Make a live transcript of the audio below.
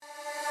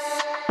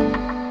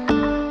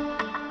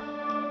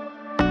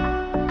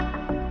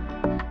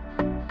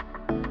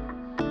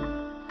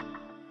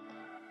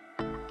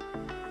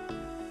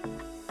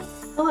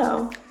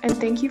Hello, and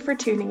thank you for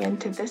tuning in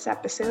to this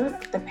episode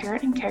of the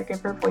Parent and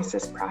Caregiver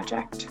Voices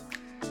Project.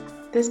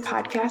 This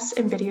podcast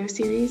and video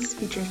series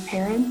features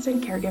parents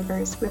and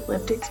caregivers with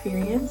lived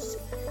experience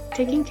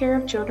taking care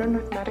of children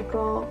with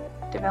medical,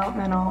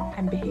 developmental,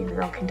 and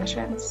behavioral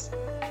conditions.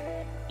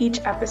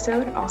 Each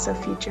episode also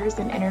features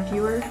an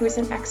interviewer who is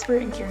an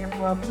expert in caregiver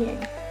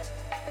well-being.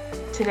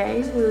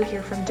 Today, we will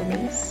hear from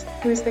Denise,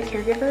 who is the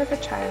caregiver of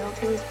a child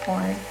who was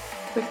born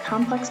with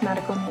complex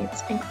medical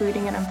needs,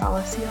 including an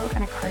omphalocele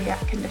and a cardiac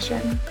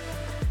condition.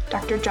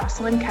 Dr.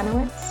 Jocelyn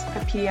Kenowitz, a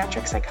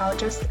pediatric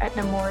psychologist at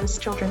Nemours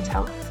Children's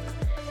Health,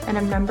 and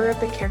a member of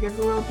the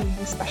Caregiver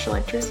Wellbeing Special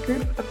Interest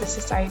Group of the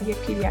Society of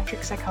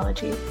Pediatric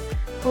Psychology,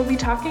 will be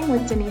talking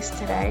with Denise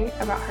today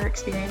about her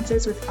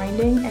experiences with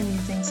finding and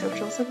using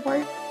social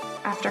support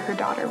after her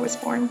daughter was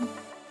born.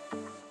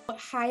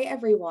 Hi,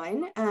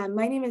 everyone.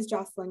 My name is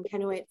Jocelyn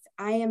Kenowitz.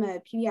 I am a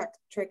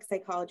pediatric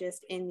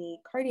psychologist in the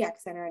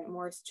Cardiac Center at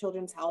Nemours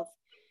Children's Health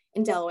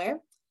in Delaware.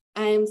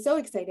 I'm so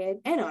excited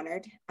and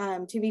honored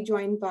to be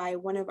joined by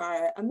one of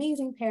our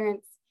amazing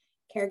parents,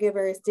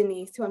 caregivers,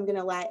 Denise, who I'm going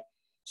to let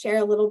share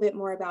a little bit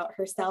more about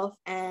herself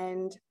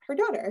and her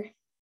daughter.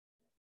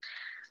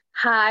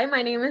 Hi,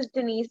 my name is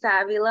Denise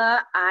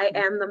Avila. I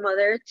am the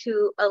mother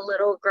to a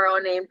little girl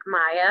named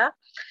Maya.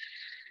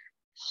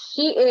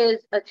 She is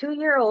a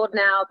 2-year-old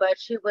now, but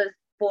she was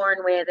born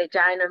with a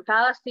giant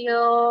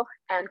omphalocele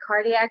and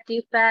cardiac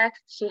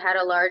defects. She had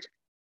a large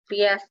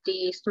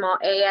BSD, small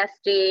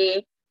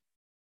ASD.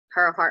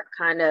 Her heart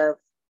kind of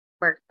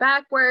worked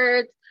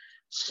backwards.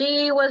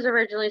 She was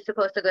originally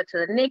supposed to go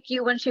to the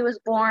NICU when she was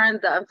born.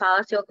 The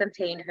omphalocele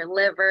contained her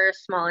liver,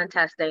 small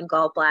intestine,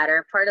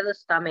 gallbladder, part of the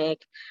stomach.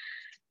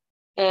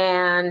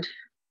 And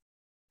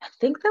I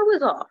think that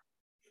was all.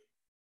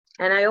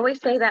 And I always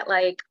say that,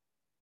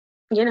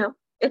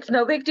 it's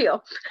no big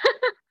deal.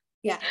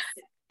 Yes.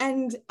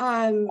 And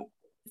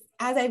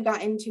as I've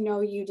gotten to know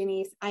you,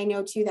 Denise, I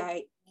know too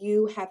that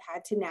you have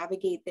had to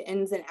navigate the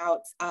ins and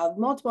outs of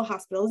multiple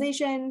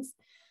hospitalizations,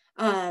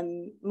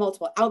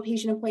 multiple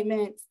outpatient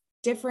appointments,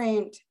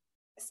 different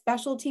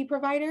specialty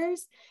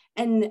providers,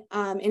 and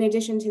in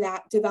addition to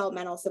that,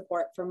 developmental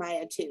support for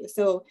Maya too.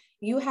 So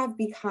you have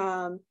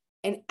become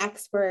an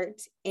expert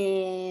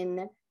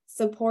in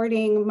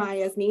supporting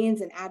Maya's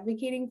needs and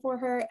advocating for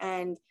her.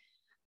 And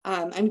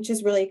I'm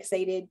just really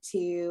excited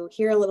to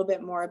hear a little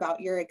bit more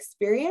about your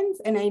experience.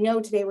 And I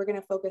know today we're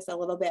going to focus a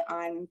little bit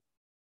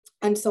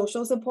on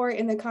social support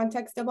in the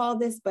context of all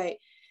this, but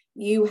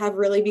you have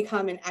really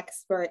become an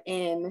expert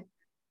in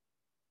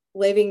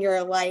living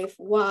your life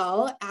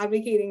while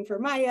advocating for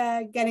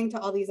Maya, getting to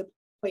all these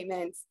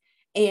appointments,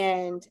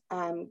 and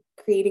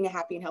creating a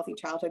happy and healthy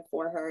childhood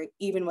for her,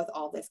 even with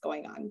all this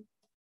going on.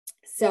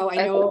 So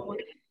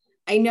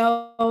I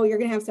know you're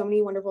going to have so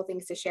many wonderful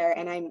things to share,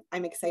 and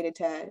I'm excited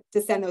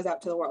to send those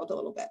out to the world a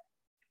little bit.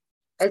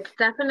 It's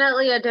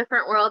definitely a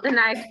different world than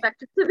I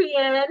expected to be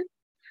in.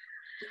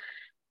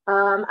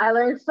 I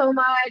learned so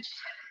much.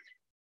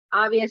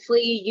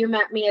 Obviously, you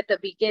met me at the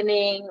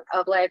beginning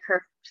of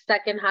her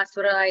second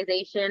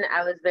hospitalization.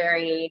 I was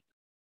very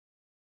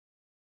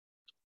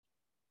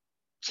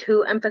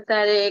too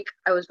empathetic.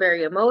 I was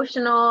very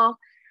emotional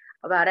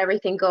about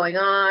everything going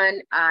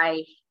on.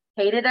 I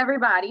hated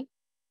everybody.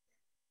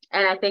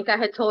 And I think I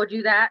had told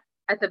you that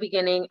at the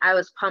beginning. I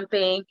was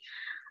pumping.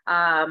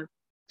 That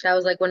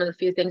was one of the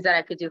few things that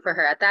I could do for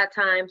her at that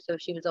time. So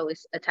she was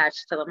always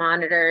attached to the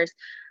monitors.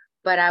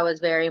 But I was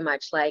very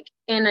much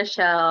in a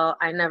shell.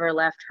 I never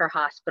left her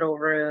hospital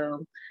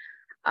room.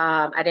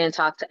 I didn't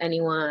talk to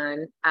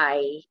anyone.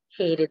 I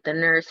hated the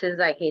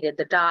nurses. I hated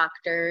the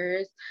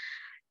doctors.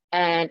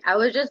 And I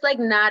was just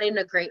not in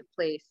a great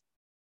place,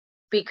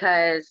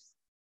 because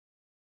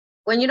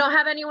when you don't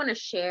have anyone to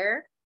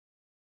share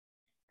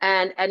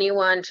and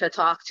anyone to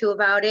talk to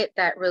about it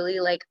that really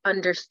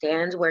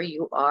understands where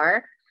you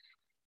are,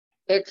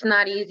 it's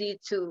not easy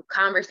to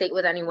conversate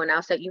with anyone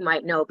else that you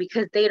might know,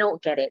 because they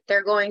don't get it.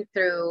 They're going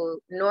through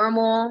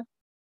normal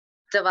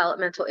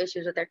developmental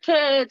issues with their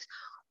kids,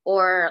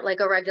 or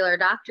a regular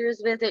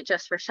doctor's visit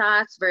just for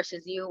shots,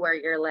 versus you where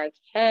you're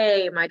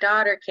hey, my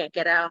daughter can't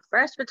get off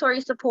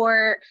respiratory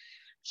support.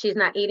 She's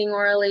not eating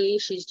orally.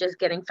 She's just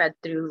getting fed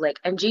through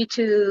NG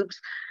tubes.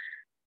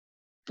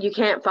 You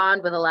can't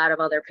bond with a lot of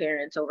other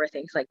parents over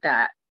things like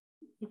that.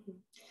 Mm-hmm.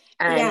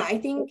 Yeah, I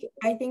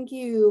think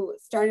you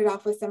started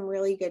off with some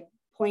really good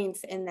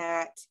points in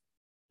that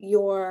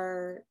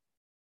you're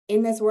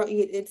in this world.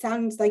 It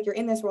sounds like you're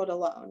in this world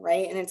alone,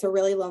 right? And it's a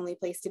really lonely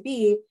place to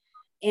be.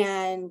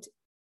 And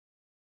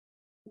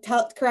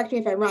correct me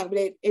if I'm wrong,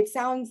 but it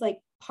sounds like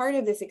part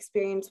of this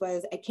experience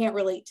was, I can't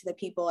relate to the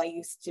people I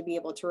used to be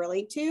able to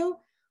relate to,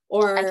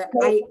 or I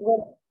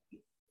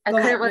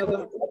couldn't relate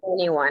to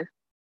anyone.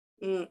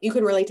 You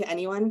couldn't relate to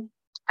anyone?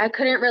 I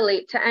couldn't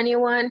relate to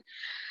anyone.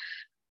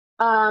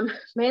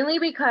 Mainly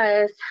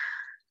because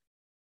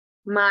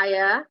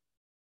Maya,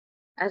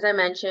 as I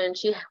mentioned,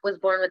 she was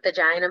born with the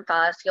giant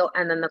omphalocele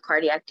and then the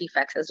cardiac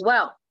defects as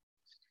well.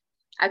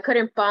 I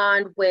couldn't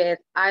bond with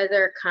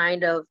either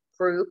kind of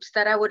groups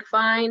that I would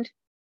find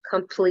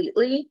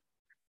completely.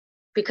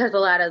 because a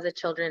lot of the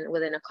children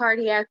within a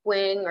cardiac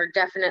wing are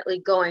definitely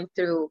going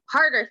through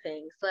harder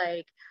things.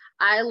 Like,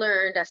 I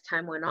learned as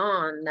time went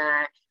on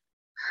that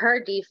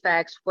her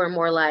defects were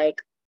more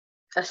like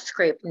a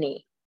scraped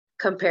knee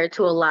compared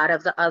to a lot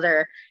of the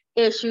other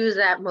issues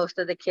that most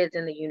of the kids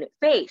in the unit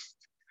faced.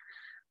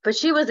 But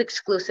she was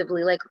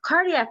exclusively like a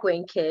cardiac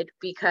wing kid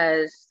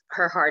because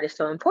her heart is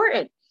so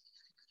important,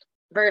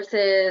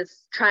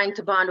 versus trying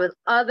to bond with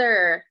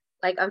other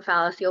like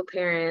omphalocele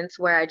parents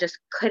where I just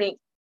couldn't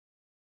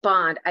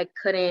bond. I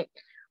couldn't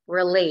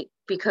relate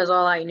because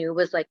all I knew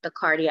was like the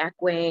cardiac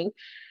wing.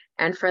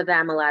 And for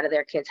them, a lot of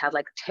their kids have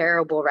like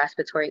terrible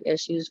respiratory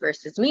issues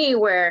versus me,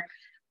 where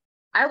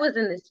I was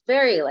in this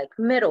very like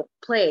middle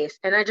place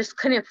and I just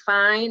couldn't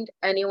find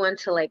anyone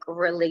to like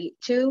relate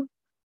to.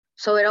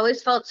 So it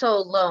always felt so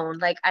alone.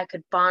 Like I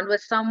could bond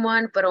with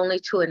someone, but only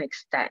to an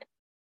extent.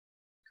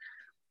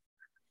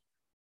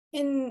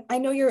 And I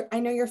know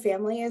your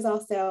family is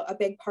also a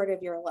big part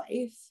of your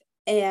life.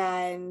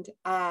 And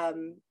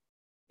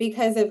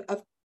because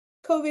of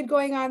COVID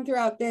going on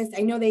throughout this,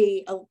 I know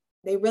they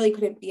really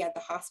couldn't be at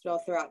the hospital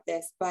throughout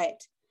this,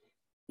 but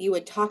you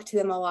would talk to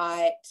them a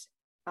lot.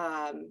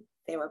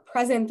 They were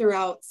present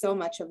throughout so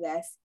much of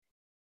this.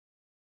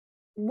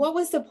 What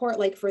was support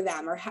like for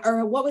them,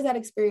 or what was that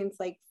experience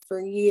like for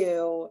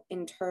you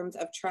in terms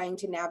of trying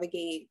to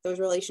navigate those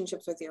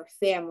relationships with your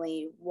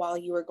family while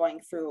you were going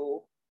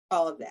through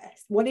all of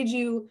this? What did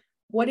you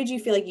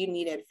feel like you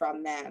needed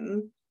from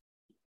them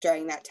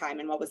during that time,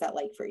 and what was that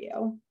like for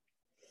you?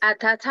 At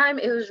that time,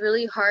 it was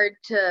really hard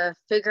to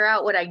figure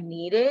out what I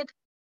needed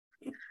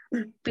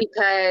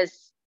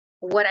because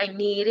what I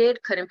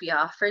needed couldn't be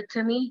offered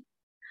to me.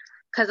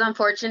 Because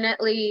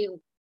unfortunately,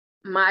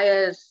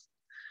 Maya's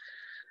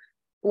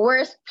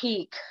worst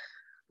peak,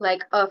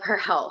 like, of her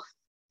health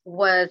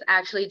was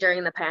actually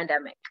during the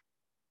pandemic.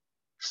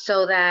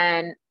 So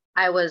then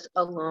I was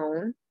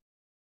alone,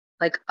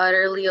 like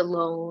utterly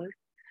alone.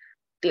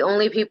 The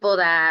only people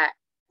that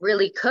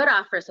really could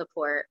offer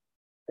support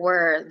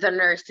were the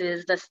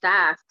nurses, the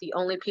staff, the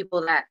only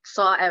people that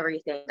saw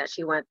everything that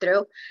she went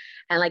through,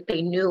 and like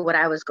they knew what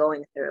I was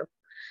going through.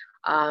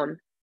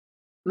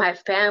 My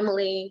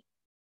family,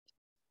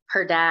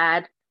 her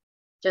dad,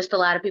 just a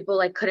lot of people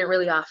like couldn't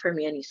really offer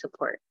me any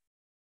support.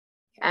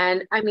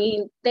 And I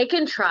mean, they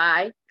can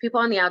try.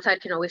 People on the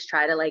outside can always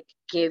try to like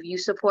give you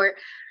support,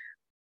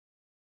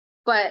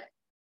 but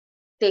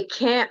they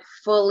can't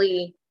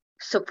fully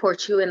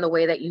support you in the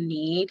way that you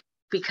need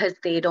because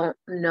they don't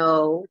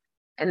know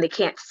and they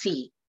can't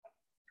see.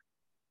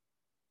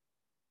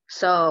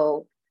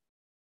 So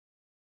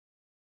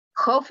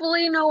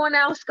hopefully no one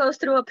else goes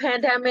through a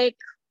pandemic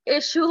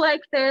issue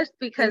like this,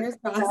 because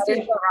that is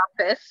the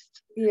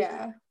roughest.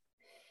 Yeah.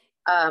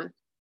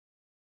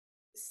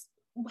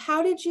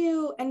 How did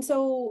you, and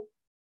so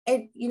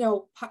it, you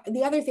know,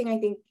 the other thing I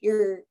think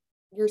you're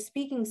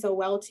speaking so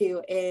well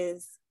to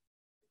is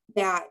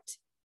that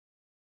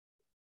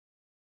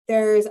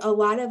there's a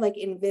lot of like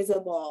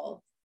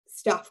invisible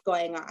stuff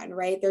going on,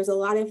 right? There's a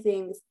lot of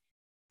things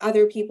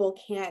other people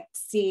can't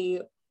see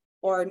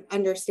or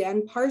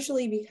understand,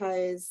 partially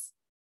because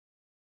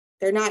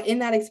they're not in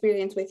that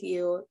experience with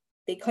you.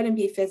 They couldn't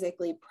be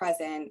physically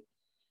present.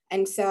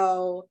 And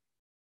so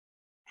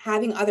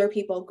having other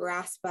people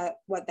grasp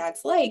what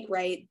that's like,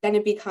 right? Then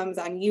it becomes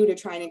on you to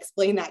try and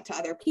explain that to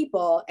other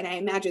people. And I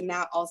imagine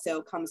that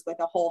also comes with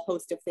a whole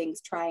host of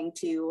things, trying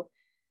to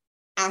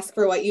ask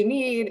for what you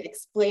need,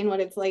 explain what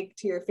it's like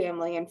to your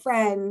family and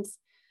friends,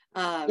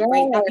 right?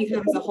 That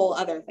becomes a whole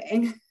other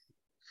thing.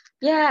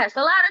 Yes,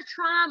 a lot of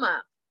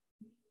trauma.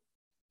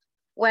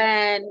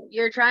 When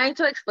you're trying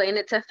to explain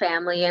it to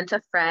family and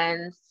to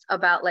friends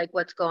about like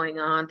what's going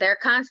on, they're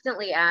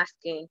constantly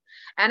asking.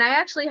 And I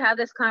actually had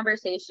this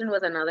conversation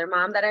with another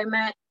mom that I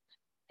met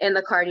in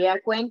the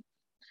cardiac wing,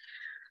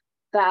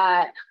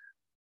 that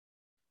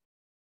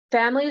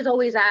family is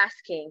always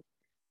asking,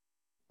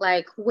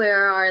 like,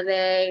 where are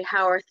they?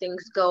 How are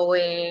things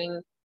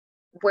going?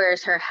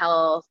 Where's her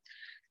health?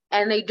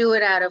 And they do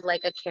it out of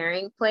like a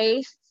caring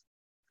place.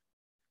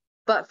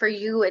 But for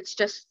you, it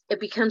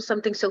becomes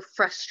something so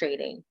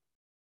frustrating,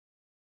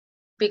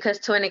 because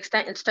to an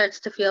extent it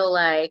starts to feel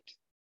like,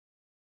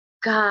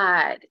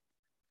 God,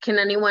 can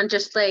anyone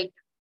just like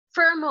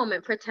for a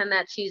moment pretend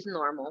that she's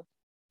normal?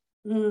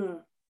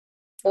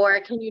 Or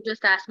can you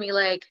just ask me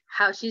like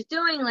how she's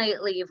doing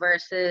lately,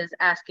 versus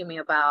asking me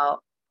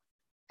about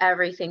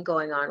everything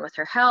going on with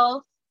her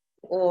health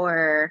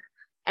or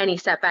any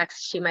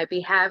setbacks she might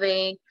be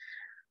having?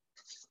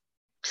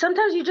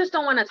 Sometimes you just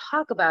don't want to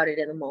talk about it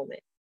in the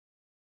moment.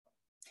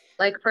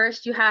 Like,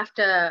 first you have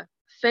to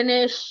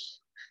finish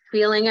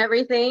feeling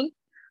everything,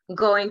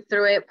 going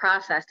through it,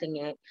 processing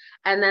it.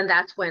 And then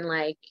that's when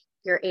like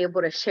you're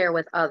able to share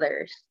with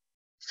others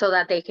so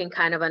that they can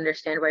kind of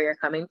understand where you're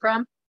coming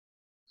from.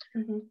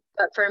 Mm-hmm.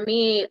 But for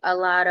me, a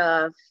lot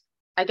of,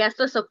 I guess,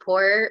 the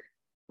support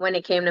when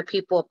it came to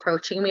people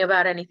approaching me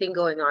about anything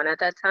going on at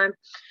that time,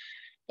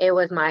 it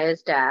was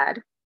Maya's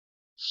dad.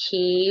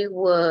 He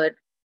would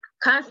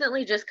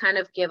constantly just kind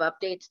of give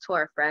updates to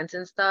our friends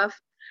and stuff,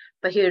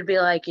 but he would be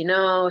like,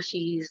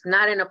 she's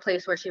not in a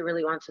place where she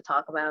really wants to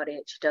talk about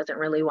it. She doesn't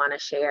really want to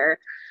share.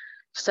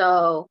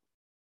 So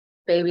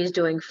baby's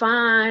doing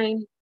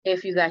fine.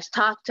 If you guys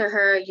talk to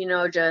her,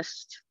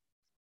 just,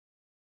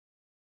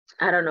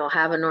 I don't know,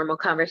 have a normal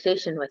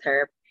conversation with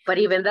her. But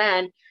even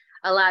then,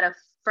 a lot of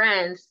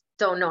friends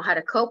don't know how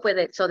to cope with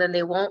it. So then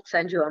they won't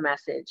send you a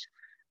message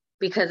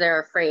because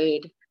they're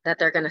afraid that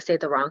they're going to say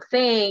the wrong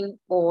thing,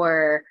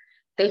 or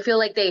they feel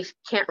like they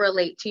can't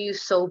relate to you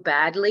so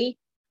badly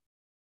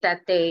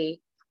that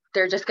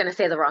they're just going to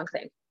say the wrong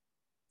thing.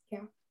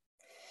 Yeah.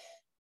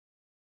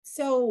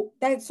 So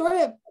that sort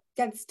of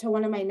gets to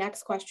one of my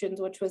next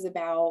questions, which was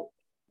about,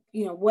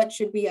 what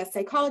should be a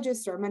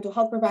psychologist or mental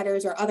health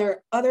providers or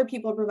other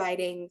people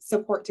providing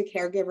support to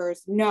caregivers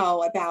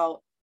know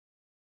about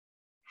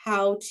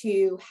how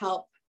to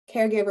help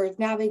caregivers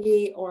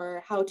navigate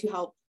or how to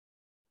help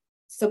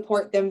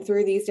support them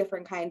through these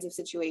different kinds of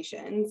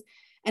situations.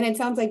 And it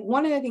sounds like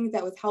one of the things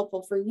that was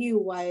helpful for you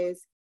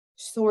was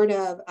sort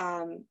of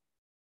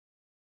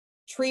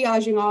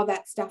triaging all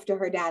that stuff to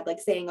her dad, like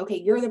saying, okay,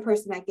 you're the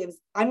person that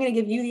I'm going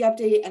to give you the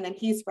update, and then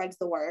he spreads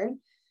the word.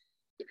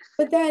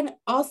 But then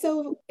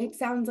also it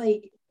sounds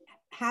like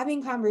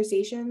having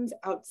conversations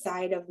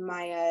outside of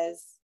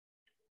Maya's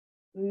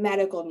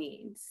medical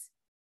needs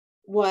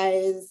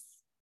was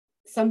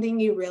something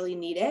you really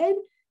needed.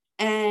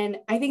 And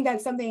I think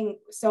that's something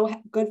so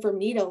good for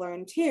me to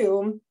learn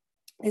too,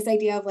 this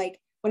idea of like,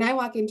 when I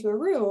walk into a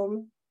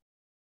room,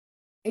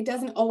 it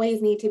doesn't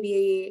always need to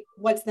be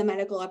what's the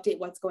medical update,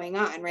 what's going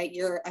on, right?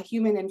 You're a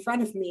human in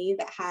front of me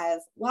that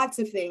has lots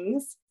of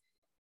things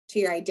to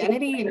your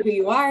identity and who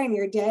you are in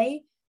your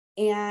day.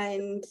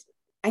 And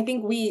I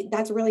think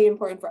that's really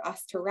important for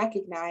us to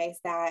recognize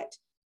that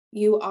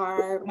you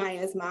are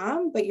Maya's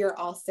mom, but you're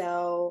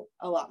also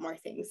a lot more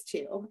things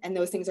too. And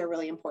those things are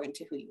really important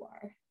to who you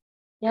are.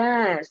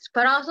 Yes.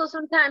 But also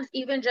sometimes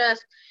even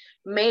just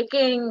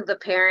making the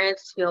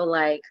parents feel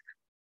like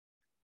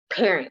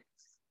parents,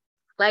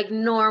 like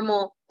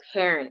normal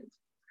parents,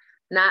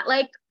 not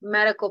like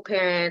medical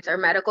parents or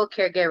medical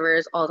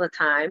caregivers all the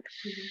time.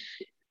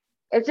 Mm-hmm.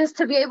 It's just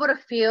to be able to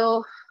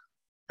feel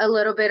a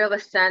little bit of a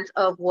sense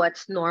of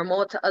what's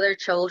normal to other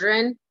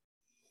children.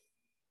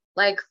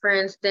 Like, for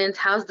instance,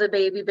 how's the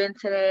baby been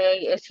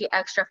today? Is he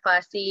extra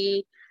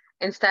fussy?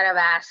 Instead of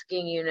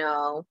asking,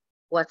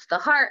 what's the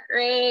heart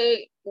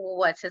rate?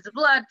 What's his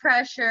blood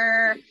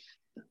pressure?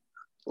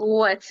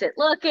 What's it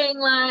looking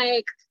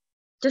like?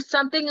 Just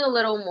something a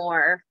little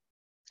more,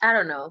 I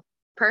don't know,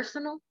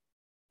 personal.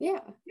 Yeah.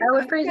 I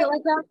would phrase it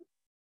like that.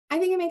 I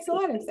think it makes a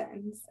lot of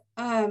sense.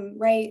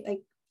 Right? Like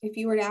if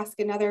you were to ask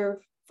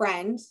another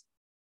friend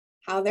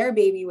how their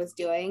baby was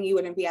doing, you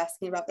wouldn't be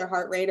asking about their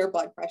heart rate or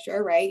blood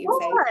pressure, right?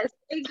 You'd say,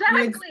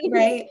 exactly.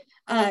 Right?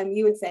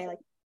 You would say like,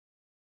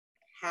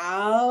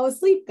 how's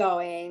sleep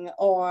going?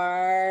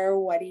 Or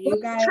what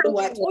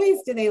toys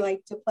do they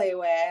like to play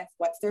with?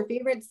 What's their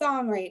favorite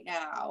song right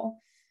now?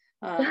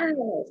 Yes.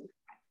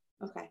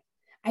 Okay.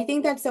 I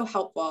think that's so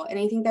helpful. And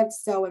I think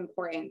that's so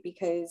important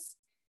because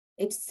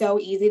it's so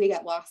easy to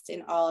get lost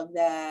in all of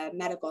the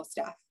medical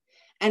stuff.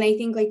 And I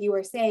think, like you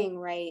were saying,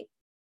 right,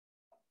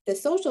 the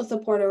social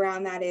support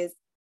around that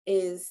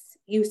is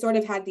you sort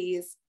of had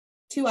these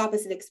two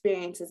opposite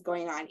experiences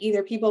going on.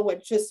 Either people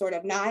would just sort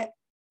of not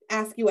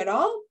ask you at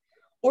all,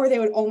 or they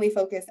would only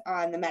focus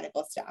on the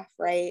medical stuff,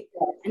 right?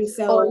 And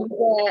so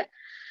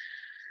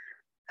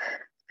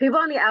people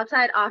on the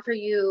outside offer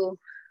you,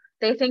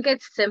 they think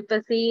it's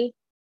sympathy,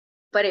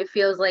 but it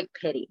feels like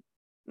pity.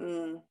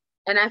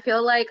 And I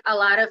feel like a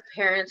lot of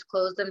parents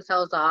close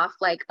themselves off,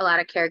 like a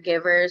lot of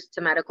caregivers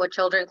to medical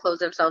children close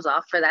themselves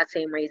off for that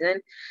same reason,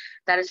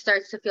 that it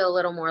starts to feel a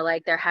little more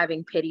like they're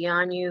having pity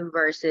on you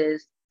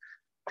versus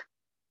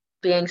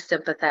being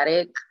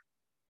sympathetic,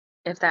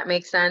 if that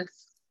makes sense.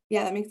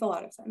 Yeah, that makes a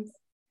lot of sense.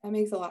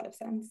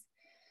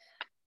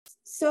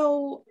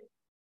 So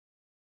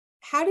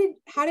how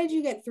did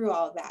you get through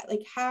all of that?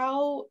 Like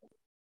how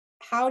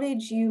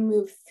did you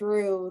move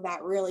through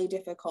that really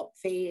difficult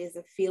phase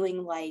of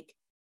feeling like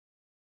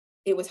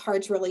it was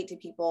hard to relate to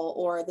people,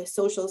 or the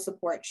social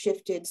support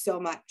shifted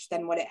so much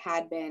than what it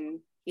had been,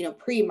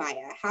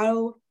 pre-Maya?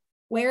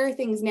 Where are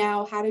things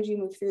now? How did you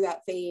move through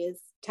that phase?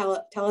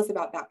 Tell us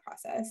about that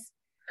process.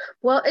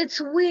 Well, it's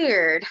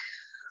weird,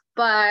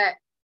 but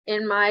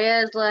in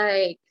Maya's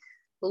like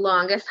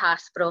longest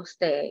hospital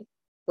stay,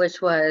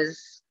 which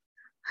was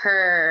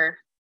her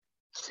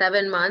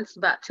 7 months,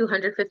 about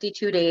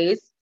 252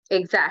 days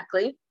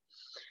exactly.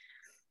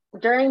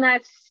 During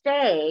that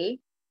stay,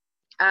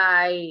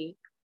 I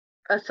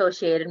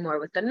associated more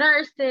with the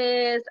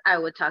nurses. I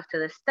would talk to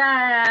the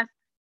staff.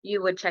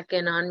 You would check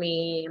in on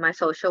me. My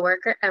social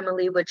worker,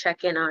 Emily, would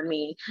check in on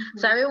me. Mm-hmm.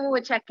 So everyone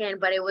would check in,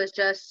 but it was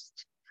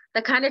just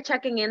the kind of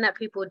checking in that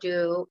people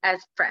do as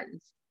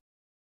friends.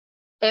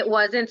 It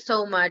wasn't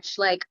so much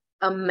like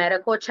a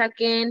medical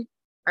check-in,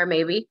 or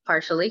maybe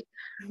partially,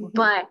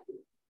 but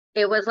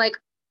it was like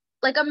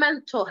a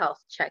mental health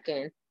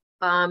check-in.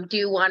 Do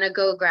you want to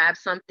go grab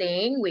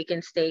something? We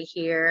can stay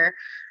here.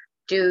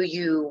 Do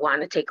you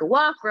want to take a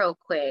walk real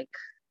quick?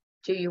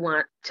 do you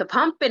want to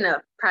pump in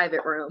a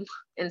private room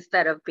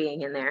instead of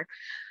being in there?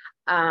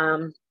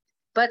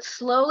 But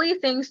slowly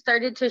things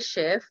started to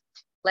shift.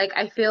 Like,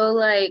 I feel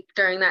like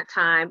during that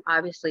time,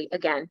 obviously,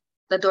 again,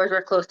 the doors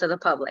were closed to the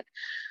public.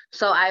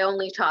 So I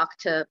only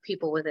talked to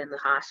people within the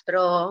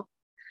hospital.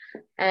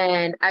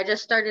 And I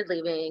just started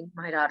leaving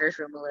my daughter's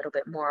room a little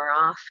bit more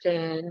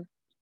often.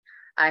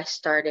 I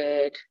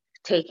started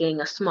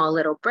taking a small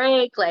little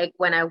break. Like,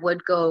 when I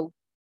would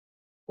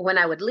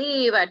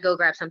leave, I'd go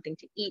grab something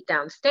to eat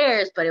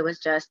downstairs, but it was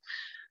just,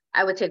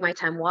 I would take my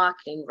time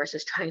walking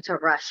versus trying to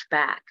rush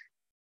back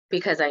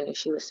because I knew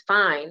she was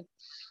fine.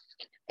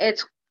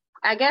 It's,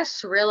 I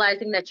guess,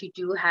 realizing that you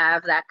do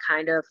have that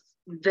kind of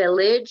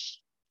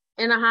village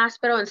in a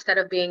hospital instead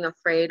of being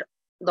afraid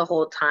the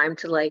whole time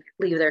to like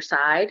leave their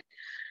side.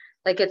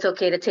 Like, it's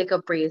okay to take a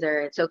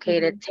breather. It's okay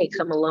to take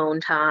some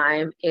alone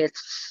time.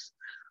 It's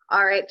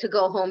all right to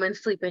go home and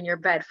sleep in your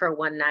bed for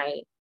one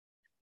night.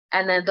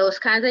 And then those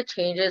kinds of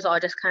changes all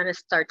just kind of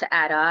start to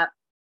add up.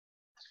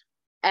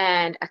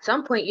 And at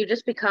some point, you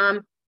just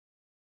become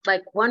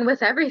like one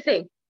with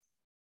everything,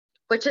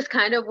 which is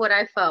kind of what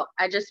I felt.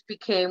 I just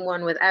became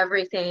one with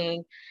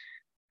everything.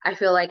 I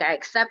feel like I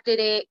accepted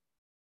it.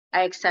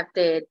 I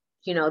accepted,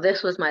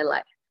 this was my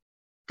life.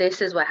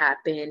 This is what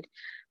happened.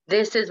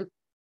 This is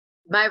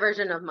my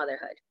version of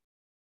motherhood,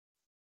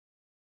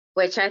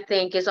 which I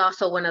think is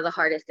also one of the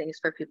hardest things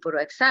for people to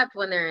accept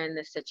when they're in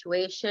this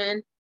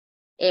situation.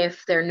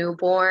 If they're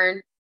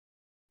newborn,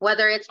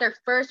 whether it's their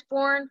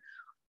firstborn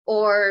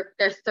or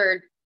their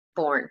third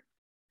born,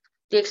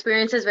 the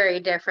experience is very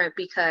different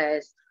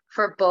because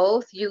for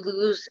both, you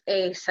lose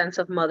a sense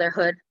of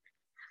motherhood,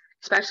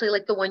 especially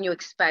like the one you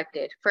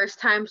expected. First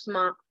time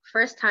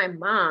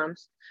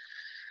moms,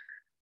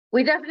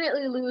 we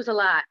definitely lose a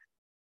lot,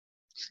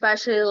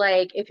 especially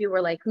like if you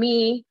were like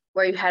me,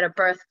 where you had a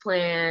birth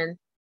plan,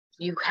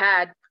 you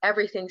had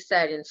everything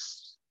set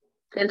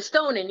in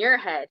stone in your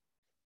head.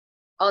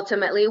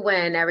 Ultimately,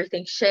 when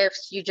everything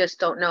shifts, you just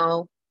don't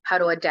know how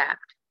to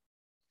adapt.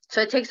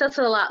 So it takes us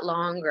a lot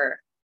longer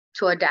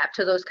to adapt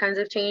to those kinds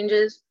of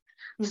changes.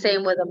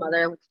 Same with a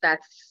mother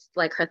that's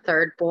like her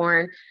third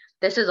born.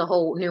 This is a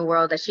whole new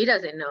world that she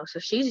doesn't know. So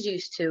she's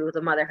used to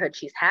the motherhood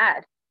she's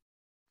had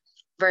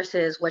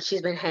versus what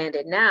she's been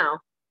handed now.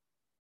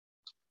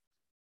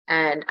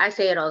 And I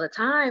say it all the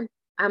time.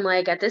 I'm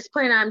like, at this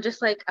point, I'm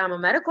just like, I'm a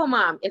medical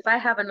mom. If I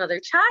have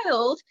another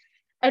child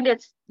and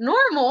it's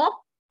normal,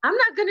 I'm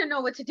not going to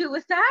know what to do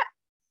with that.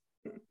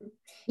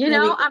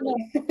 I'm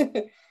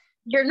like,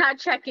 you're not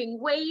checking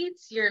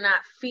weights. You're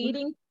not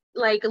feeding,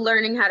 like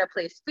learning how to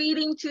place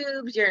feeding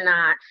tubes. You're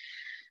not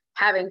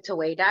having to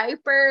weigh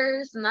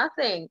diapers,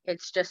 nothing.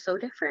 It's just so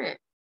different.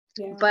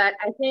 Yeah. But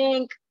I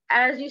think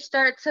as you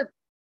start to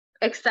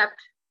accept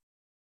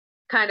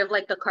kind of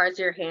like the cards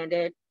you're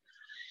handed,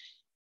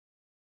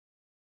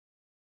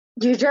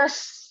 you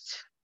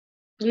just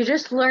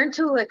learn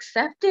to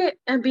accept it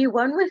and be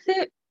one with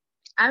it.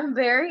 I'm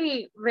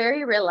very,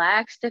 very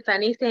relaxed. If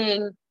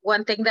anything,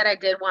 one thing that I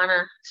did want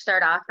to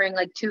start offering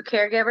like to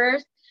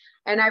caregivers,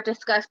 and I've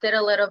discussed it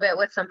a little bit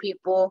with some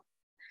people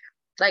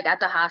like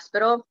at the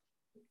hospital,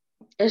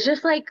 is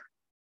just like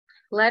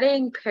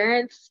letting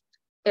parents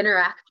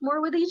interact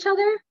more with each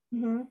other,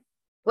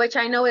 which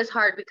I know is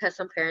hard because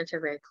some parents are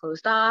very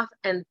closed off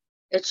and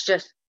it's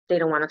just, they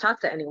don't want to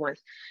talk to anyone.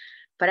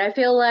 But I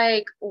feel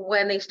like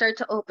when they start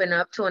to open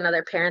up to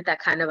another parent that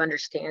kind of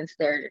understands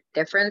their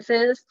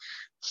differences,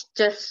 it's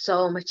just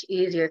so much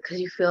easier because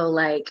you feel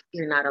like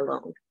you're not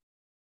alone.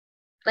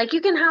 Like,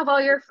 you can have all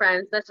your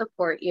friends that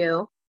support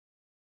you,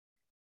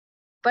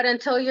 but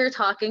until you're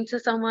talking to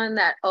someone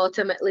that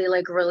ultimately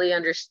like really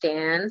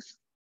understands,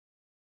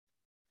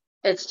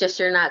 it's just,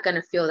 you're not going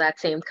to feel that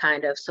same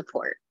kind of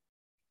support.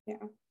 Yeah.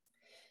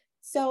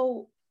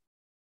 So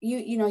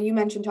you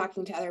mentioned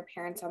talking to other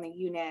parents on the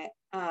unit,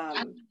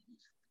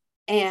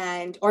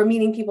 or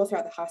meeting people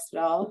throughout the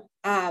hospital.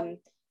 And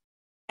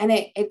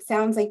it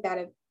sounds like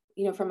that,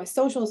 from a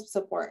social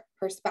support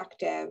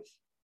perspective,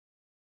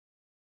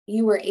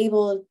 you were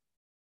able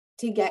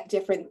to get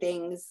different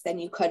things than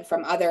you could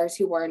from others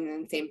who weren't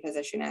in the same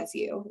position as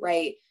you,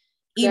 right?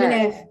 Even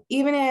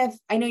if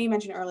I know you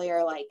mentioned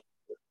earlier, like,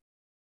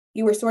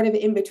 you were sort of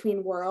in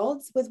between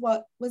worlds with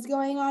what was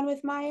going on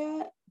with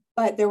Maya,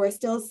 but there was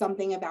still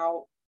something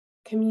about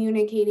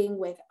communicating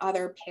with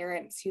other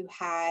parents who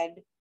had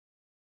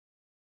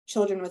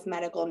children with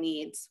medical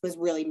needs was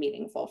really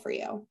meaningful for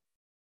you.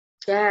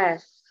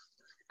 Yes.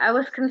 I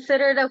was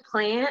considered a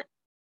plant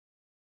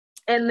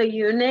in the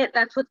unit.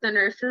 That's what the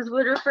nurses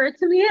would refer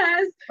to me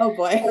as. Oh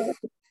boy.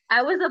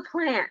 I was a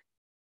plant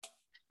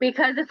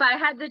because if I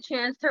had the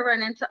chance to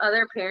run into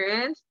other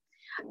parents,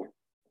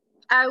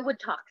 I would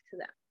talk to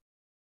them.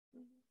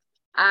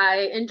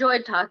 I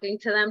enjoyed talking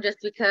to them just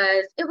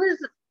because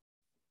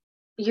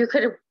you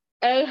could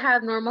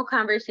have normal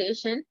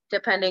conversation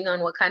depending on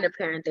what kind of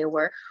parent they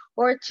were,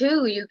 or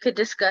two, you could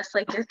discuss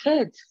like your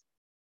kids.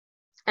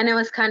 And it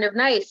was kind of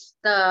nice.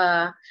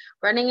 The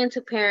running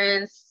into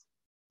parents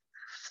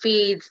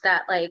feeds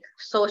that like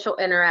social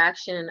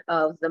interaction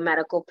of the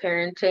medical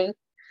parenting.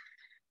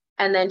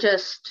 And then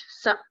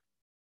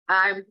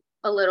I'm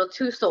a little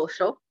too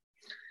social.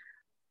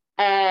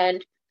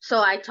 And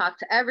so I talk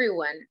to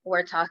everyone.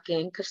 We're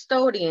talking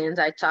custodians.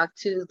 I talk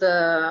to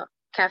the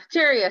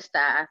cafeteria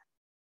staff,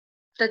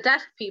 the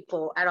desk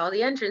people at all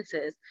the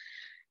entrances.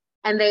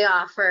 And they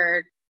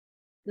offered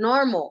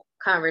normal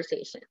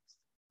conversations,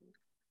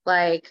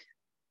 like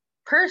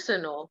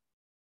personal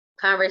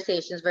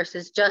conversations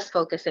versus just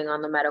focusing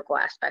on the medical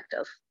aspect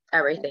of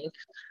everything.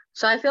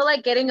 So I feel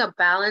like getting a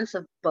balance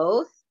of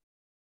both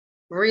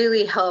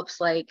really helps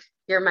like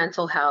your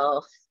mental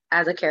health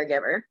as a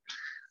caregiver.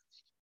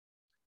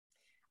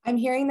 I'm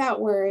hearing that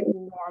word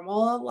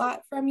normal a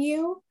lot from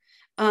you,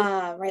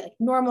 right? Like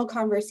normal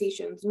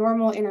conversations,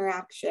 normal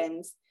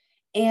interactions.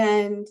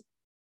 And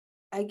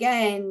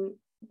again,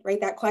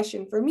 right, that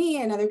question for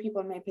me and other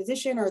people in my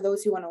position, or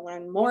those who want to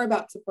learn more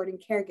about supporting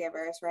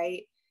caregivers,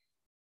 right?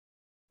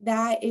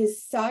 That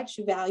is such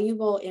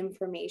valuable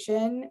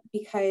information,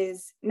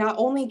 because not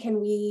only can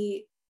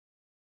we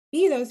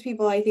be those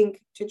people, I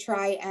think, to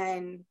try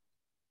and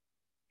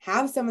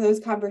have some of those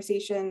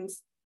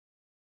conversations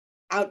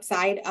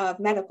outside of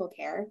medical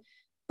care,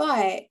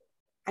 but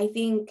I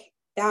think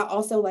that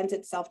also lends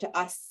itself to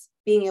us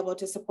being able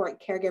to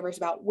support caregivers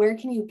about where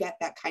can you get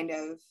that kind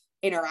of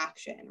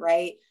interaction,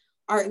 right?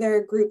 Are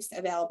there groups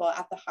available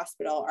at the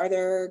hospital? Are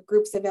there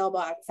groups available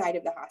outside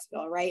of the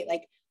hospital, right?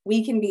 Like,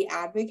 we can be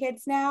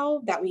advocates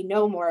now that we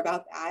know more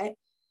about that,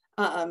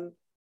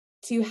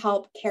 to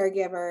help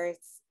caregivers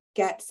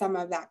get some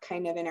of that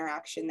kind of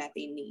interaction that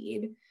they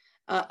need.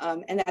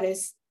 And that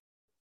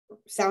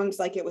sounds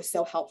like it was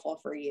so helpful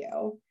for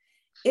you.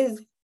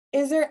 Is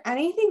there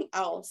anything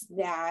else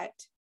that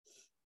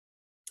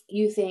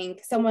you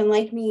think someone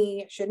like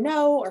me should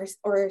know,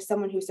 or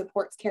someone who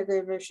supports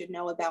caregivers should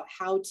know about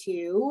how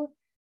to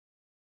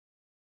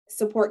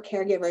support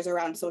caregivers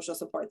around social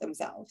support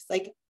themselves?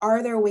 Like,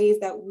 are there ways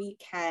that we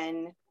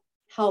can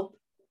help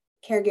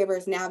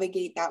caregivers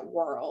navigate that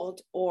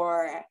world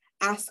or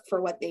ask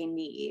for what they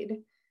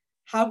need?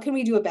 How can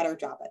we do a better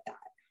job at that?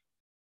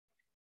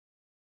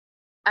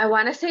 I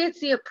want to say it's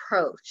the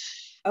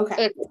approach.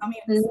 Okay.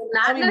 It's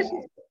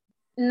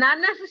not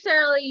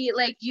necessarily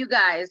like you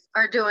guys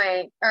are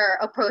doing or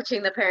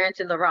approaching the parents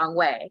in the wrong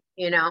way,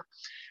 you know?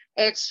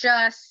 It's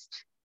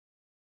just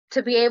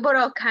to be able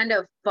to kind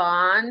of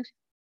bond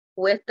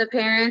with the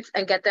parents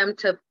and get them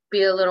to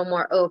be a little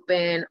more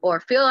open or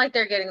feel like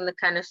they're getting the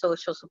kind of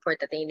social support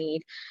that they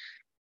need.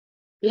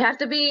 You have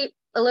to be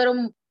a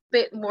little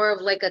bit more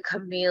of like a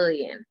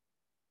chameleon.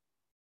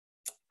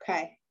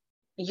 Okay.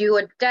 You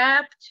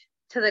adapt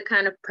to the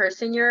kind of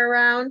person you're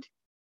around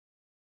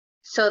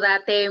so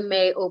that they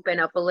may open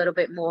up a little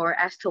bit more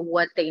as to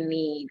what they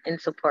need in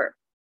support.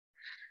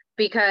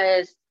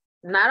 Because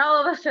not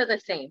all of us are the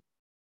same.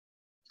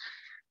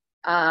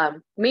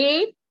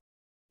 Me,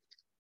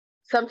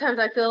 sometimes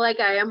I feel like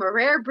I am a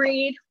rare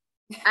breed.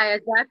 I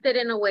adapted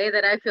in a way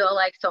that I feel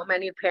like so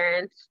many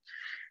parents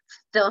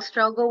still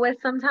struggle with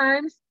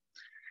sometimes.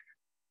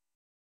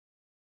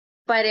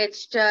 But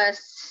it's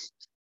just,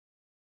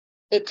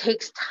 it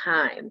takes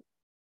time.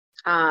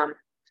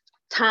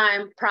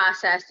 Time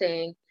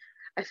processing.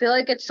 I feel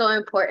like it's so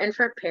important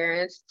for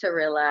parents to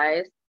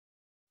realize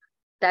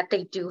that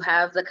they do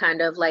have the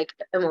kind of like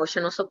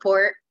emotional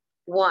support,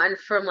 one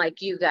from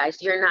like you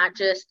guys. You're not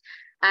just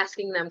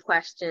asking them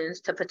questions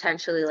to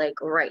potentially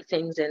like write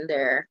things in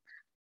their,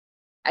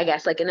 I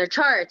guess, like in their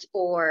charts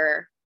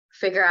or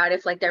figure out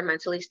if like they're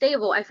mentally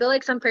stable. I feel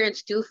like some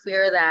parents do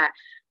fear that,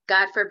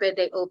 God forbid,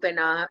 they open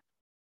up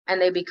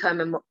and they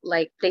become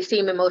like they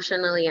seem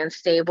emotionally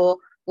unstable.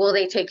 Will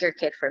they take your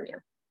kid from you?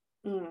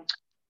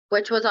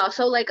 Which was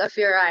also like a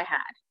fear I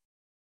had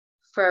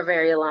for a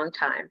very long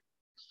time.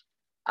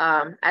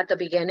 At the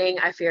beginning,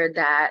 I feared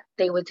that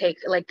they would take,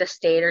 like the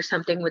state or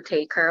something would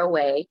take her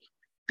away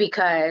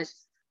because,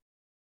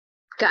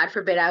 God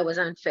forbid, I was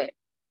unfit.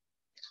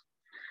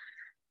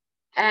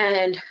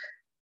 And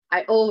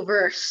I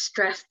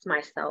overstressed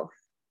myself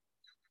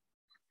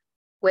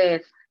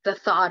with the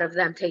thought of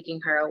them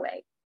taking her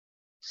away.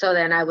 So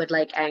then I would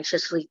like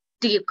anxiously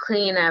deep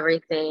clean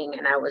everything.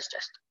 And I was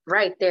just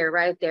right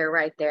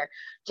there,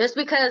 just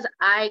because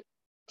I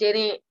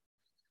didn't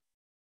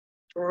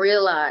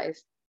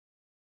realize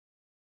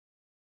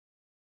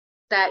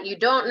that you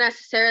don't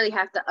necessarily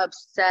have to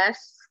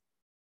obsess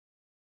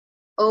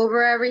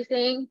over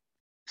everything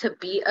to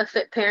be a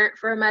fit parent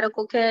for a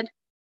medical kid.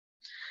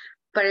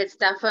 But it's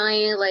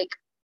definitely like,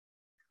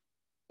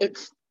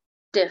 it's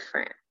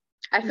different.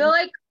 I feel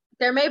like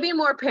there may be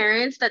more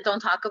parents that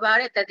don't talk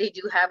about it, that they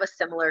do have a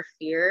similar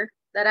fear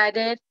that I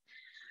did.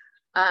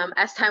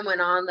 As time went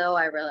on, though,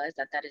 I realized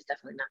that that is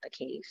definitely not the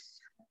case,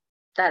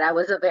 that I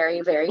was a very,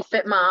 very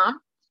fit mom.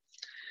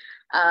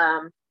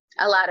 A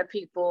lot of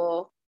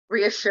people,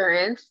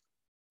 reassurance.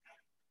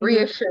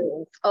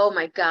 Oh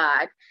my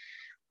God.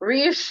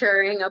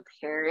 Reassuring a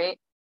parent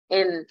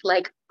in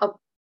like,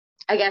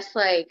 I guess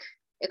like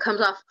it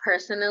comes off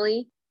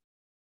personally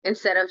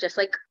instead of just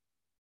like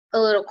a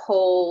little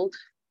cold,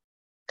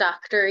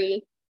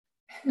 doctory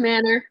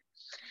manner.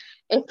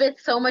 It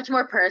fits so much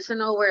more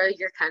personal where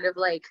you're kind of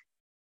like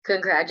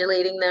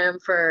congratulating them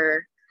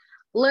for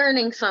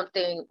learning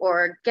something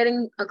or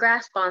getting a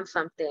grasp on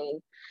something.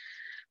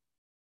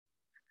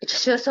 It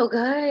just feels so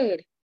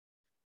good.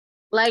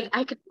 Like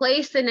I could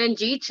place an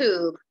NG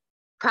tube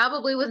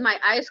probably with my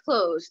eyes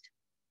closed,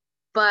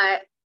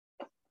 but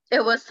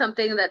it was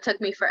something that took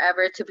me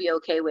forever to be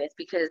okay with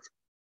because it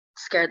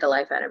scared the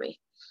life out of me.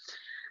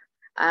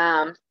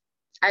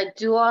 I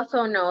do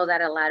also know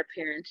that a lot of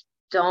parents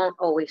don't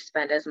always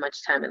spend as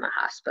much time in the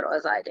hospital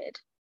as I did.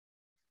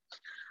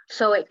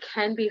 So it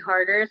can be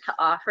harder to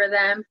offer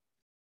them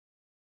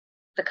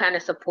the kind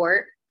of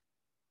support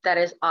that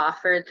is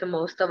offered to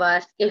most of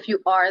us if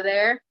you are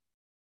there.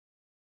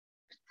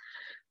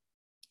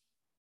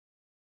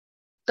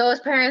 Those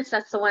parents,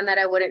 that's the one that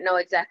I wouldn't know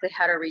exactly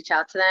how to reach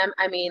out to them.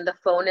 I mean, the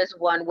phone is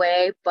one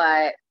way,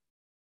 but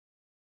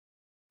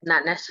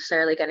not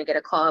necessarily going to get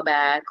a call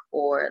back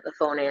or the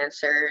phone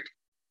answered.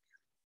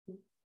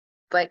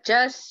 But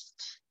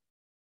just,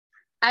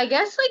 I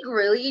guess, like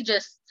really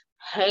just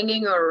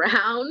hanging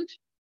around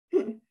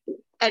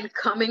and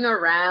coming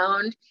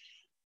around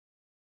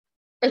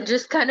and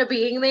just kind of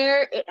being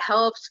there, it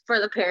helps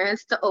for the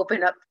parents to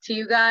open up to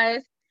you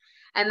guys.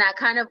 And that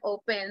kind of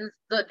opens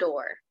the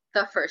door,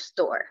 the first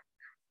door,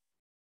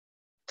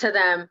 to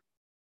them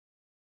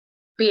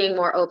being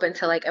more open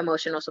to like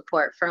emotional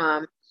support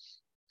from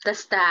the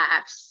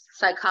staffs,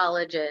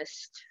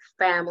 psychologists,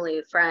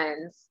 family,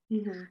 friends.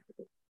 Mm-hmm.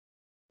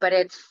 But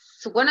it's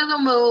one of the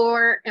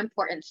more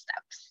important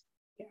steps.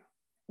 Yeah.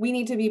 We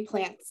need to be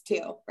plants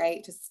too,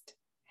 right? Just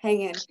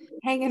hanging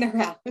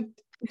around.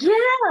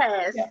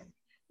 Yes. Yeah.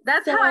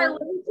 That's so, how I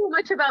learn so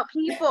much about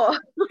people.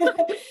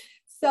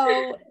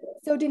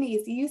 So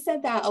Denise, you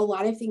said that a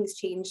lot of things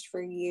changed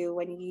for you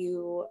when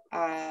you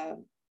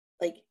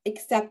like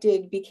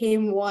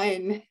became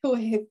one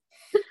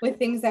with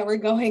things that were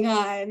going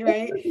on,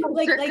 right?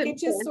 Like it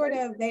just sort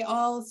of, they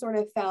all sort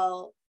of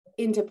fell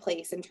into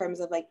place in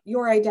terms of like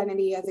your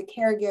identity as a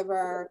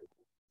caregiver,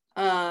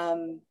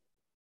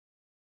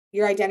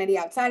 your identity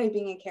outside of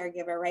being a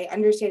caregiver, right?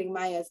 Understanding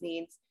Maya's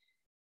needs.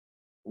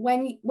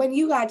 When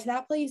you got to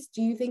that place,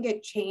 do you think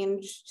it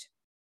changed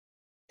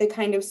the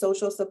kind of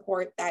social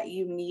support that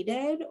you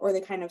needed or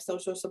the kind of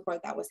social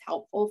support that was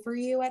helpful for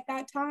you at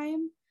that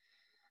time?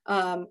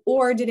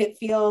 Or did it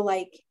feel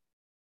like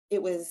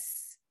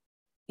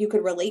you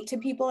could relate to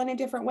people in a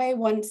different way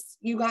once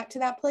you got to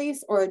that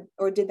place, or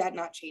did that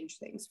not change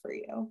things for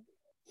you?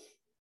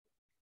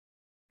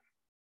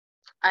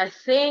 I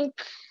think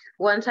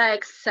once I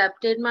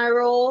accepted my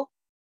role,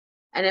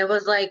 and it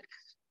was like,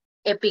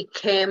 it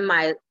became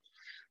my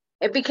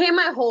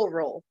whole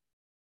role.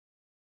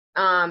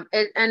 And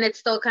it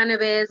still kind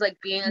of is, like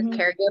being a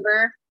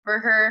caregiver for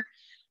her,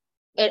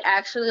 it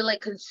actually like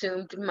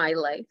consumed my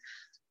life.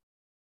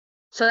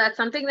 So that's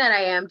something that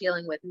I am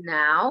dealing with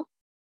now,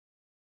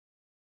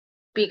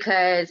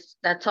 because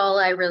that's all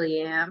I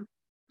really am.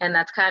 And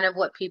that's kind of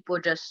what people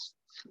just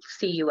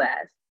see you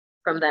as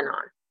from then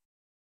on.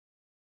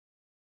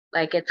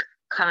 Like it's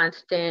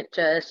constant,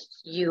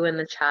 just you and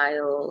the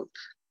child,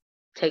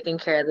 taking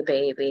care of the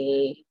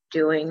baby,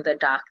 doing the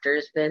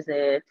doctor's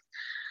visits.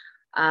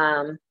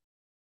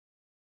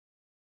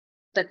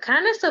 The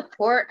kind of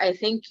support I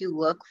think you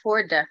look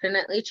for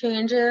definitely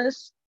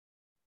changes.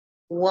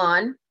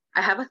 One,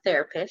 I have a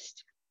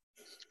therapist.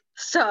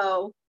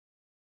 So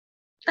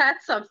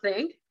that's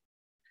something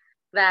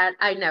that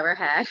I never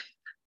had,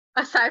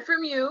 aside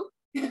from you.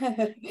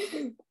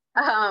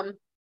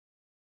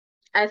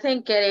 I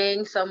think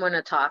getting someone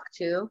to talk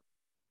to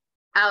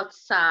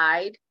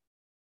outside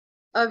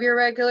of your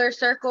regular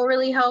circle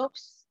really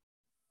helps,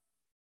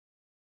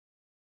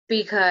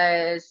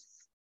 because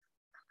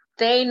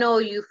they know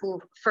you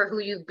for who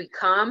you've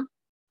become,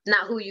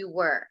 not who you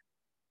were.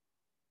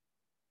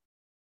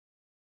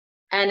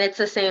 And it's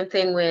the same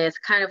thing with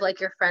kind of like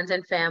your friends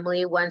and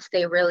family. Once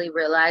they really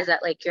realize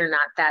that like you're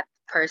not that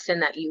person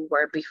that you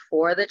were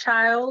before the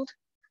child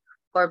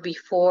or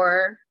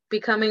before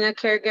becoming a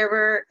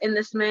caregiver in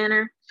this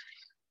manner,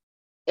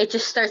 it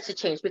just starts to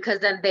change, because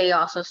then they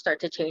also start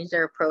to change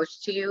their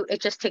approach to you.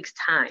 It just takes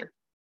time.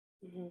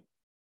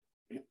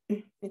 Mm-hmm.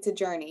 It's a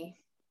journey.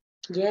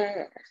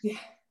 Yes. Yeah.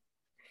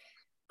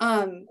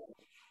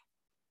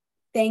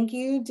 Thank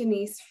you,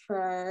 Denise,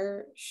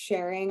 for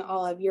sharing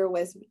all of your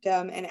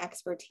wisdom and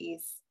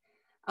expertise,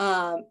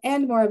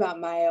 and more about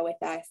Maya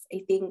with us.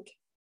 I think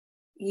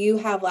you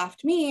have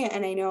left me,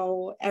 and I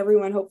know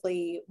everyone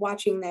hopefully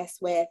watching this,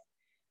 with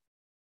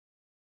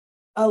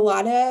a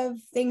lot of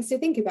things to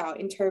think about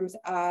in terms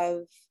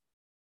of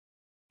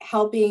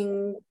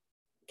helping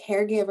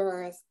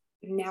caregivers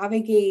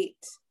navigate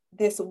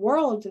this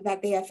world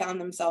that they have found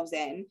themselves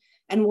in,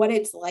 and what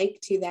it's like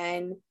to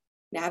then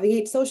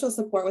navigate social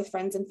support with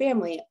friends and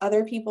family,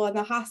 other people in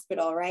the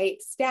hospital,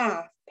 right?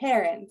 Staff,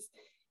 parents.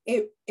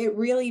 It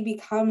really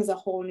becomes a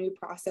whole new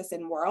process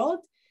and world.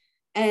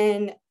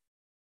 And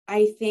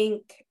I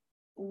think,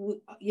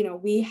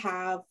 we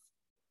have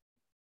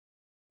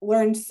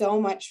learned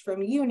so much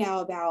from you now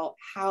about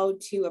how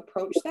to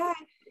approach that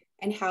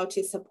and how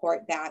to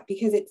support that,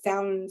 because it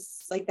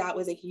sounds like that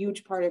was a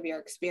huge part of your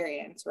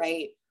experience,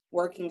 right?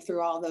 working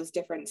through all those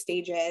different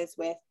stages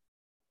with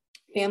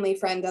family,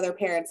 friends, other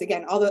parents,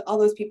 again, all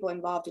those people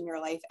involved in your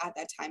life at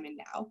that time and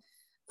now.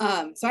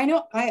 So I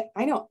know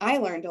I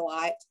learned a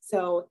lot.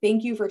 So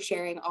thank you for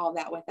sharing all of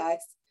that with us.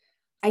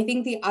 I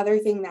think the other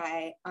thing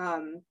that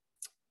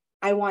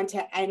I want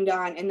to end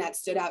on, and that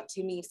stood out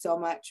to me so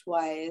much,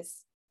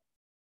 was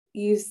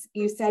you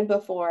said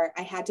before,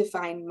 I had to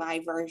find my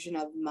version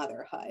of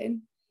motherhood.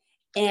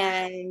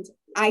 And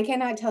I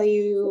cannot tell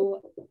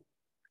you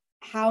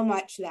how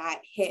much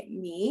that hit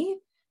me,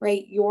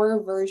 right?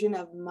 Your version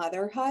of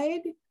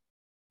motherhood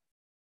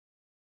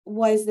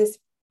was this,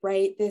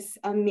 right? This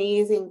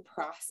amazing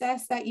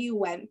process that you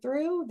went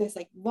through, this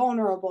like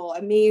vulnerable,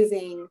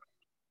 amazing,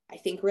 I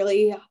think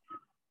really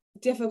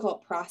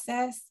difficult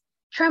process.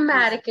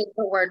 Traumatic is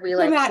the word we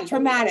like.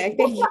 Traumatic.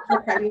 Thank you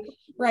for correcting me.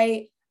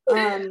 Right.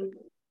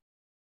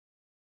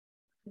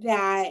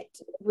 That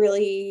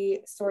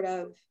really sort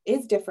of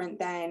is different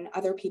than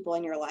other people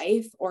in your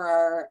life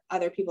or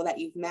other people that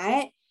you've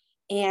met.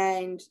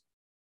 And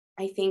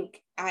I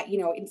think,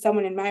 in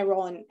someone in my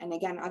role, and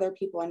again, other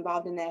people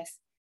involved in this,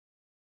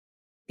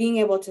 being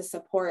able to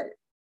support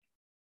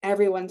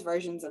everyone's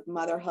versions of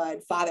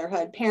motherhood,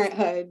 fatherhood,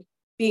 parenthood,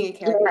 being a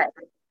caregiver,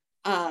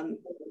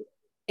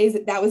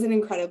 that was an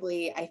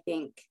incredibly, I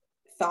think,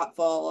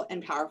 thoughtful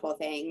and powerful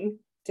thing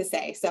to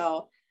say.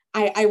 So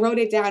I wrote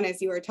it down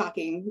as you were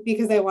talking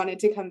because I wanted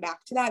to come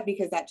back to that,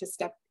 because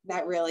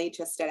that really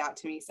just stood out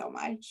to me so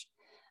much.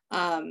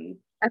 I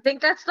think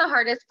that's the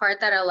hardest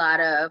part that a lot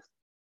of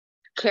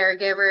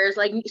caregivers,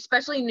 like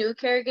especially new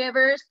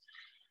caregivers,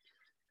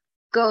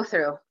 go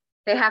through.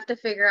 They have to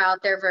figure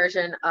out their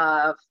version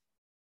of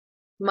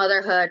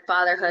motherhood,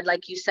 fatherhood,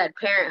 like you said,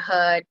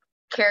 parenthood,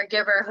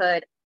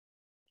 caregiverhood,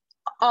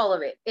 all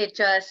of it. It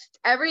just,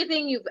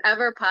 everything you've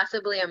ever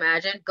possibly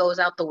imagined goes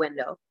out the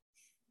window.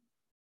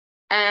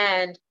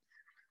 And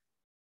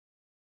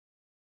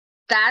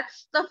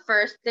that's the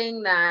first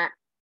thing that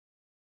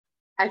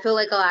I feel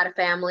like a lot of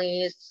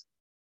families,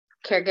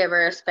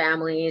 caregivers,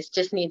 families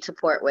just need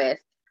support with.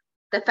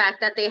 The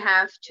fact that they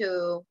have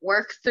to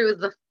work through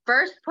the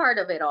first part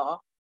of it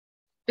all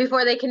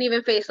before they can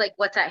even face like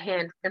what's at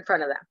hand in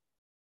front of them.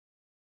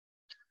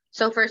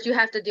 So first you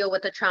have to deal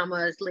with the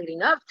traumas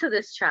leading up to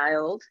this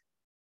child,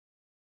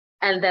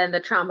 and then the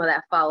trauma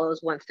that follows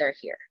once they're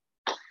here.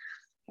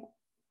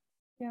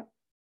 Yeah.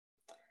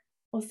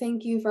 Well,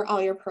 thank you for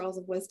all your pearls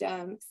of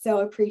wisdom. So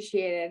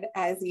appreciated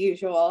as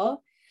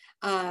usual.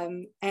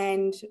 And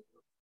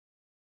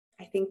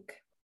I think,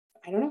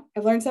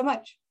 I've learned so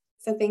much.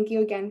 So thank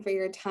you again for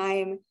your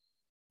time,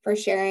 for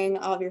sharing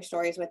all of your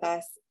stories with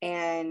us.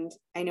 And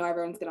I know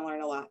everyone's going to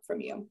learn a lot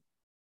from you.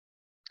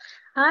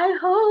 I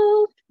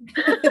hope.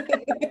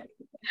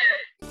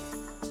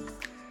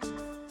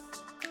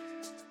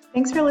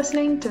 Thanks for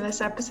listening to this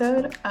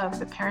episode of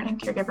the Parent and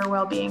Caregiver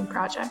Wellbeing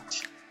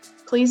Project.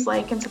 Please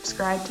like and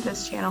subscribe to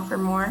this channel for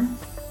more.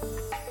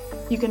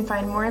 You can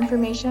find more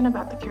information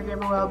about the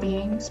Caregiver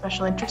Wellbeing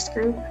Special Interest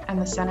Group and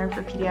the Center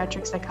for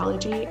Pediatric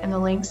Psychology in the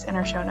links in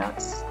our show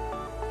notes.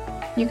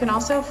 You can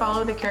also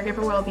follow the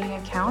Caregiver Wellbeing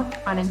account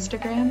on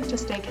Instagram to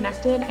stay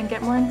connected and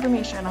get more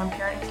information on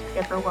parent and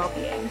caregiver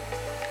well-being.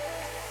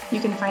 You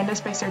can find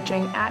us by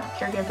searching at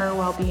Caregiver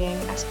Wellbeing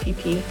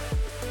SPP.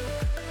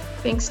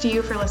 Thanks to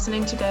you for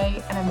listening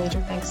today, and a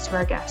major thanks to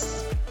our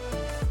guests.